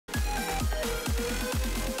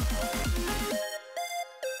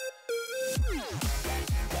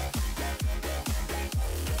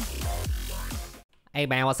Hey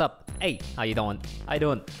man, what's up? Hey, how you doing? How you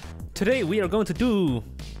doing? Today we are going to do...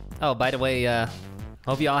 Oh, by the way,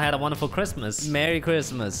 hope you all had a wonderful Christmas. Merry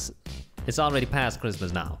Christmas. It's already past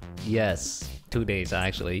Christmas now. Yes. 2 days,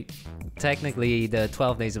 actually. Technically, the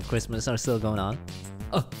 12 days of Christmas are still going on.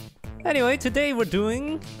 Anyway, today we're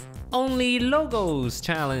doing... Only Logos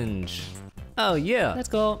Challenge. Oh, yeah. Let's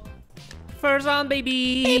go. First on,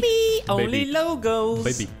 baby! Baby! Only Baby. logos!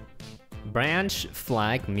 Baby. Branch,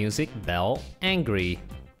 flag, music, bell, angry.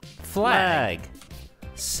 Flag.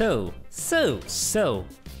 So.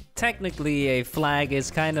 Technically, a flag is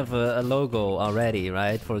kind of a logo already,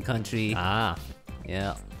 right? For a country. Ah.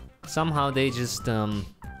 Yeah. Somehow they just, the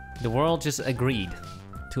world just agreed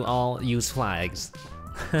to all use flags.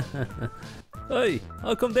 Hey,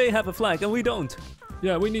 how come they have a flag and we don't?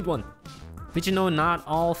 Yeah, we need one. Did you know not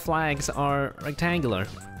all flags are rectangular?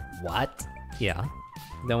 What? Yeah.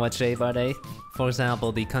 Then what shape are they? For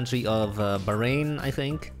example, the country of Bahrain, I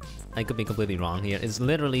think. I could be completely wrong here. It's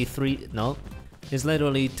literally it's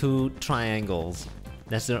literally 2 triangles.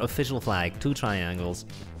 That's their official flag, 2 triangles.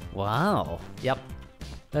 Wow. Yep.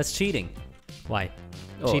 That's cheating. Why?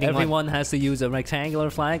 Oh, Cheating everyone has to use a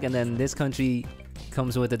rectangular flag and then this country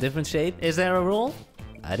comes with a different shape? Is there a rule?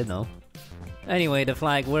 I don't know. Anyway, the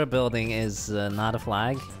flag we're building is not a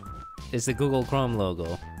flag. It's the Google Chrome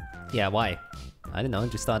logo. Yeah, why? I don't know,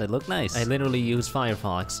 just thought it looked nice. I literally use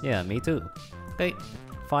Firefox. Yeah, me too. Hey,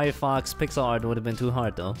 Firefox pixel art would have been too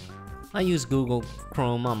hard though. I use Google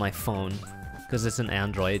Chrome on my phone because it's an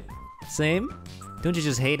Android. Same? Don't you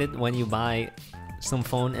just hate it when you buy some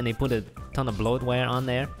phone and they put a ton of bloatware on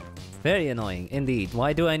there? Very annoying, indeed.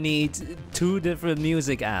 Why do I need 2 different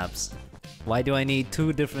music apps? Why do I need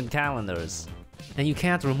 2 different calendars? And you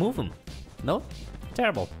can't remove them. Nope.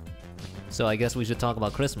 Terrible. So I guess we should talk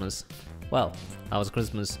about Christmas. Well, How was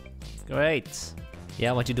Christmas? great.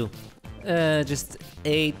 Yeah, what you do? Just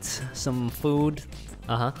ate some food.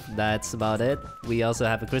 Uh-huh. That's about it. We also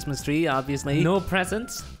have a Christmas tree, obviously. No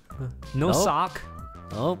presents? No Nope. sock?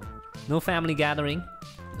 Nope. No family gathering?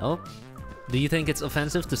 Nope. Do you think it's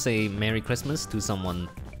offensive to say Merry Christmas to someone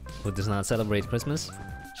who does not celebrate Christmas?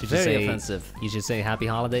 Should you Very say, offensive. You should say Happy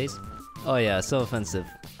Holidays? Oh yeah, so offensive.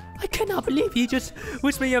 I cannot believe you just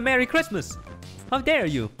wished me a Merry Christmas! How dare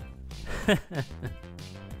you!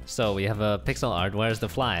 So we have a pixel art, where's the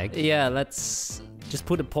flag? Yeah, let's just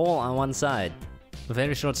put a pole on one side. A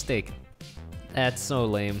very short stick. That's so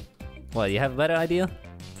lame. What, you have a better idea?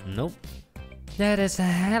 Nope. That is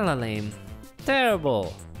hella lame.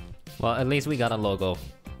 Terrible. Well, at least we got a logo.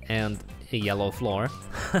 And a yellow floor.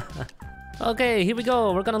 Okay, here we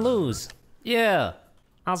go, we're gonna lose. Yeah.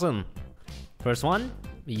 Awesome. First one,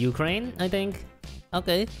 Ukraine, I think.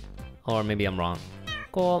 Okay. Or maybe I'm wrong.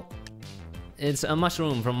 Cool. It's a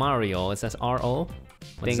mushroom from Mario. It says R-O. What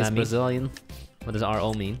Think does it's that mean? Brazilian. What does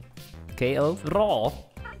R-O mean? K-O. Raw.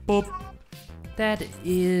 Boop. That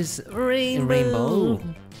is rainbow.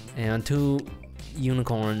 And 2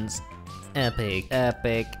 unicorns. Epic.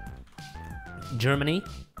 Epic. Germany.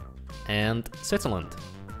 And Switzerland.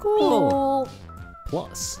 Cool.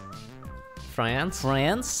 Plus France.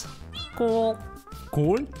 France. Cool.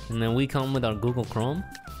 Cool. And then we come with our Google Chrome.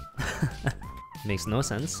 Makes no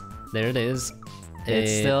sense. There it is.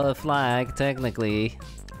 It's still a flag, technically.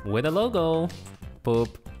 With a logo.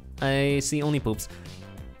 Poop. I see only poops.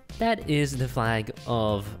 That is the flag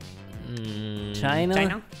of...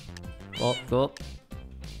 China? Oh, Cool.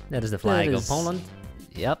 that is the flag That of is- Poland.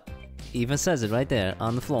 Yep. Even says it right there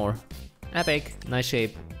on the floor. Epic. Nice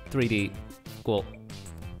shape. 3D. Cool.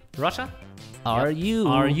 Russia? Are Yep. you?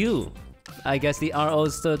 Are you? I guess the RO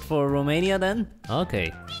stood for Romania then?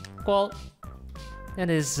 Okay. Cool. That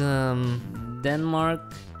is,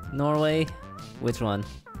 Denmark? Norway? Which one?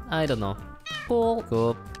 I don't know. Cool.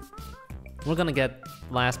 Cool. We're gonna get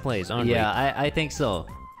last place, aren't we? Yeah, I think so.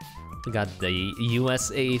 We got the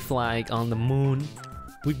USA flag on the moon.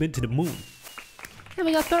 We've been to the moon. And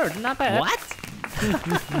we got 3rd, not bad. What?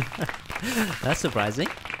 That's surprising.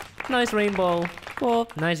 Nice rainbow. Cool.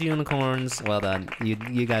 Nice unicorns. Well done.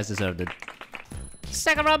 You guys deserved it.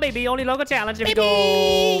 Second round, baby. Only logo challenge. Here we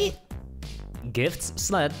go. Gifts,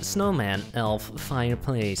 sled, snowman, elf,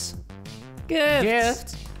 fireplace.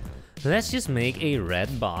 Gift. Let's just make a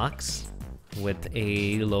red box with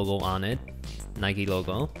a logo on it. Nike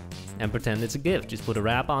logo. And pretend it's a gift. Just put a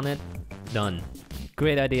wrap on it. Done.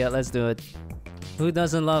 Great idea. Let's do it. Who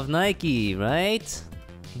doesn't love Nike, right?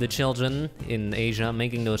 The children in Asia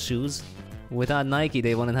making those shoes. Without Nike,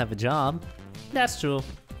 they wouldn't have a job. That's true.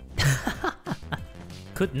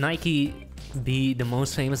 Could Nike be the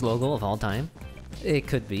most famous logo of all time? It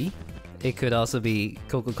could be. It could also be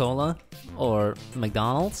Coca-Cola or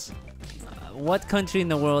McDonald's. what country in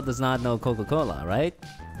the world does not know Coca-Cola, right?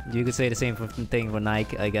 You could say the same thing for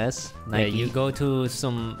Nike, I guess. Nike. Yeah, you go to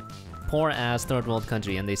some poor-ass third world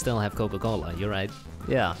country and they still have Coca-Cola. You're right.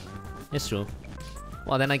 Yeah. It's true.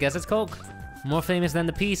 Well, then I guess it's Coke. More famous than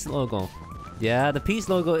the peace logo. Yeah, the peace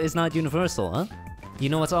logo is not universal, huh? You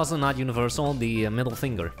know what's also not universal? The middle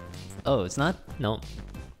finger. Oh, it's not? No.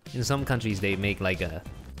 In some countries they make like a...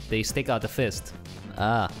 They stick out the fist.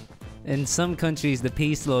 Ah. In some countries, the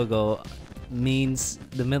peace logo means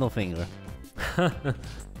the middle finger.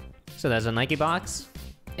 So there's a Nike box.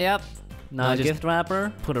 Yep. Now just gift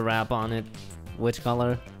wrapper. Put a wrap on it. Which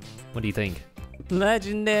color? What do you think?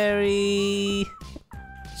 Legendary.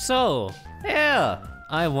 So, Yeah.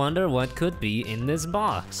 I wonder what could be in this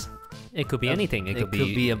box. It could be anything. It could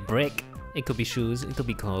be a brick. It could be shoes. It could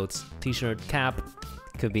be clothes. T-shirt, cap.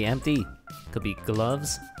 Could be empty. Could be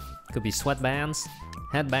gloves. Could be sweatbands.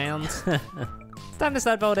 Headbands. Time to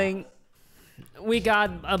start voting. We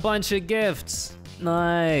got a bunch of gifts.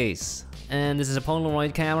 Nice. And this is a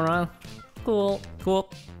Polaroid camera. Cool. Cool.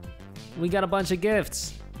 We got a bunch of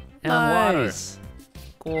gifts. And Nice. water.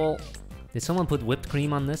 Cool. Did someone put whipped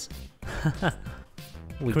cream on this?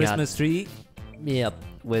 We Christmas tree. Yep.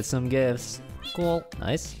 With some gifts. Cool.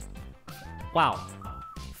 Nice. Wow.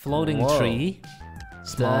 Floating Whoa. tree.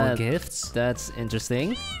 Small That- gifts. That's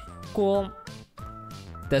interesting. Cool.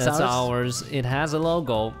 That's ours. It has a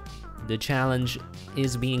logo. The challenge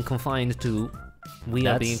is being confined to... We are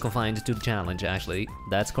That's- being confined to the challenge, actually.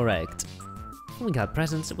 That's correct. We got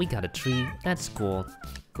presents. We got a tree. That's cool.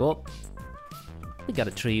 Cool. We got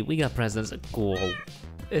a tree. We got presents. Cool.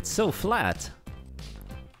 It's so flat.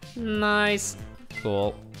 Nice.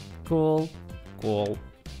 Cool. Cool. Cool.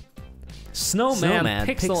 Snowman,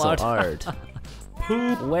 pixel art.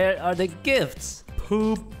 Poop. Where are the gifts?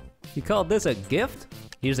 Poop. You call this a gift?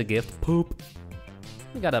 Here's a gift. Poop.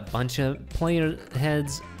 We got a bunch of player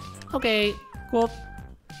heads. Okay. Cool.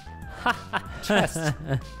 Chests.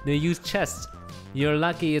 They use chests. You're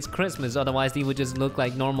lucky it's Christmas, otherwise they would just look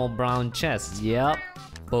like normal brown chests. Yep.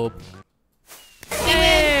 Boop.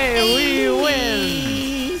 Hey, we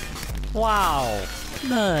win! Wow.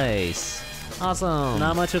 Nice. Awesome.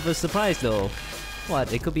 Not much of a surprise though.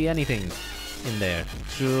 What? It could be anything in there.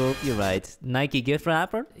 True, you're right. Nike gift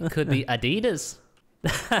wrapper? It could be Adidas.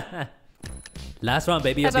 Last round,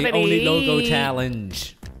 baby, of That's the a baby. only logo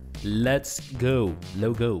challenge. Let's go.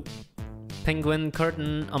 Logo. Penguin,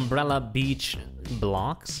 curtain, umbrella, beach,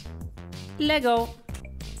 blocks. Lego.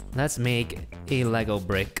 Let's make a Lego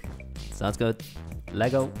brick. Sounds good.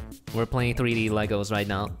 Lego. We're playing 3D Legos right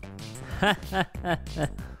now.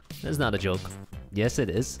 That's not a joke. Yes, it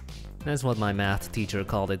is. That's what my math teacher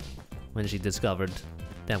called it when she discovered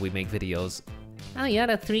that we make videos. Oh yeah,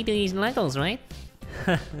 the 3D Legos, right?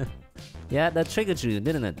 Yeah, that triggered you,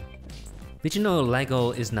 didn't it? Did you know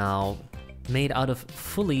Lego is now made out of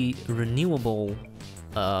fully renewable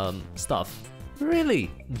stuff? Really?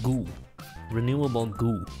 Goo. Renewable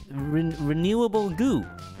goo. Renewable goo.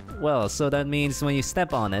 Well, so that means when you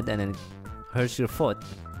step on it and it hurts your foot,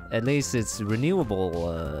 at least it's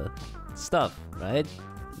renewable stuff, right?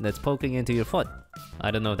 That's poking into your foot.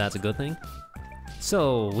 I don't know if that's a good thing.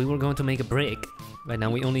 So, we were going to make a brick. Right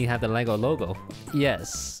now we only have the Lego logo.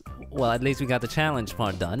 Yes. Well, at least we got the challenge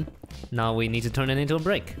part done. Now we need to turn it into a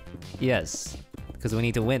brick. Yes. Because we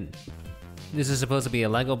need to win. This is supposed to be a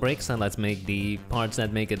Lego brick, so let's make the parts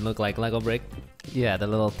that make it look like Lego brick. Yeah, the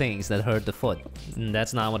little things that hurt the foot.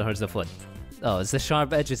 That's not what hurts the foot. Oh, it's the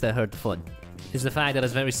sharp edges that hurt the foot. It's the fact that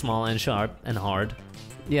it's very small and sharp and hard.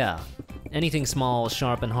 Yeah. Anything small,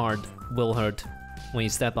 sharp, and hard will hurt when you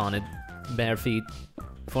step on it. Bare feet.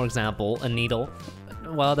 For example, a needle.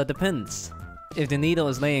 Well, that depends. If the needle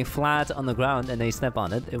is laying flat on the ground and they step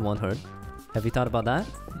on it, it won't hurt. Have you thought about that?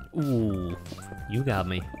 Ooh, you got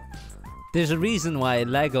me. There's a reason why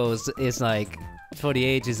Legos is like for the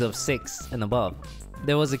ages of 6 and above.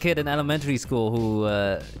 There was a kid in elementary school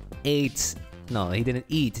who ate... No, he didn't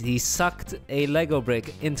eat. He sucked a Lego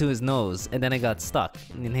brick into his nose and then it got stuck.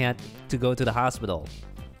 And he had to go to the hospital.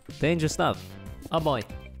 Dangerous stuff. Oh boy.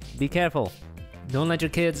 Be careful. Don't let your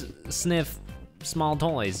kids sniff small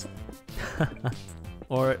toys.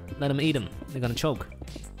 Or let them eat them. They're gonna choke.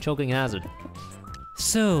 Choking hazard.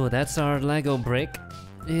 So, that's our Lego brick.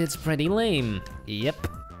 It's pretty lame. Yep.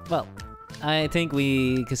 Well, I think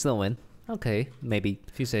we can still win. Okay, Maybe.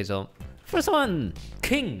 if you say so. First one!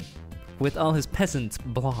 King! With all his peasant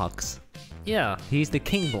blocks. Yeah, He's the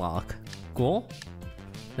king block. cool.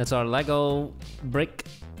 That's our Lego brick.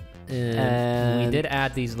 And- we did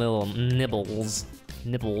add these little nipples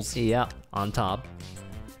Yeah. on top.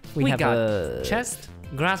 We have got a chest,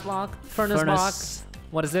 grass block, furnace box,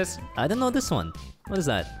 What is this? I don't know this one. What is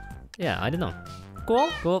that? Yeah, I don't know. Cool.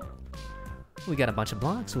 Cool. We got a bunch of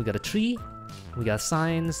blocks. We got a tree. We got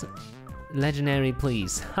signs. Legendary,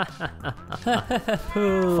 please.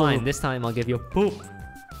 Fine, this time I'll give you a poop.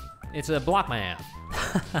 It's a block man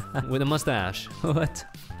with a mustache. What?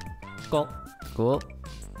 Cool. Cool.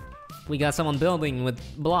 We got someone building with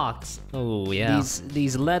blocks. Oh yeah.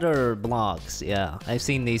 These letter blocks. Yeah, I've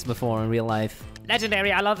seen these before in real life.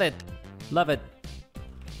 Legendary, I love it. Love it.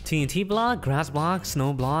 TNT block, grass block,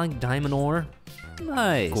 snow block, diamond ore.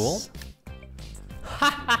 Nice. Cool.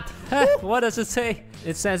 What does it say?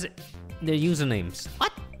 It says their usernames.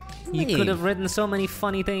 What? You could have written so many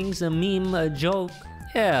funny things, a meme, a joke.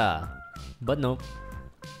 Yeah. But nope.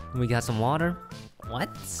 We got some water.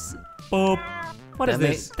 What? Boop. What is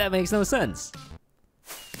this? That makes no sense.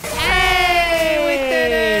 Hey! We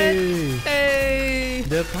did it! Hey!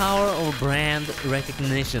 The power of brand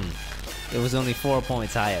recognition. It was only 4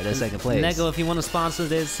 points higher than second place. Lego, if you want to sponsor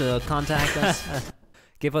this, contact us.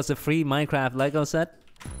 Give us a free Minecraft Lego set.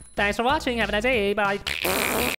 Thanks for watching. Have a nice day. Bye.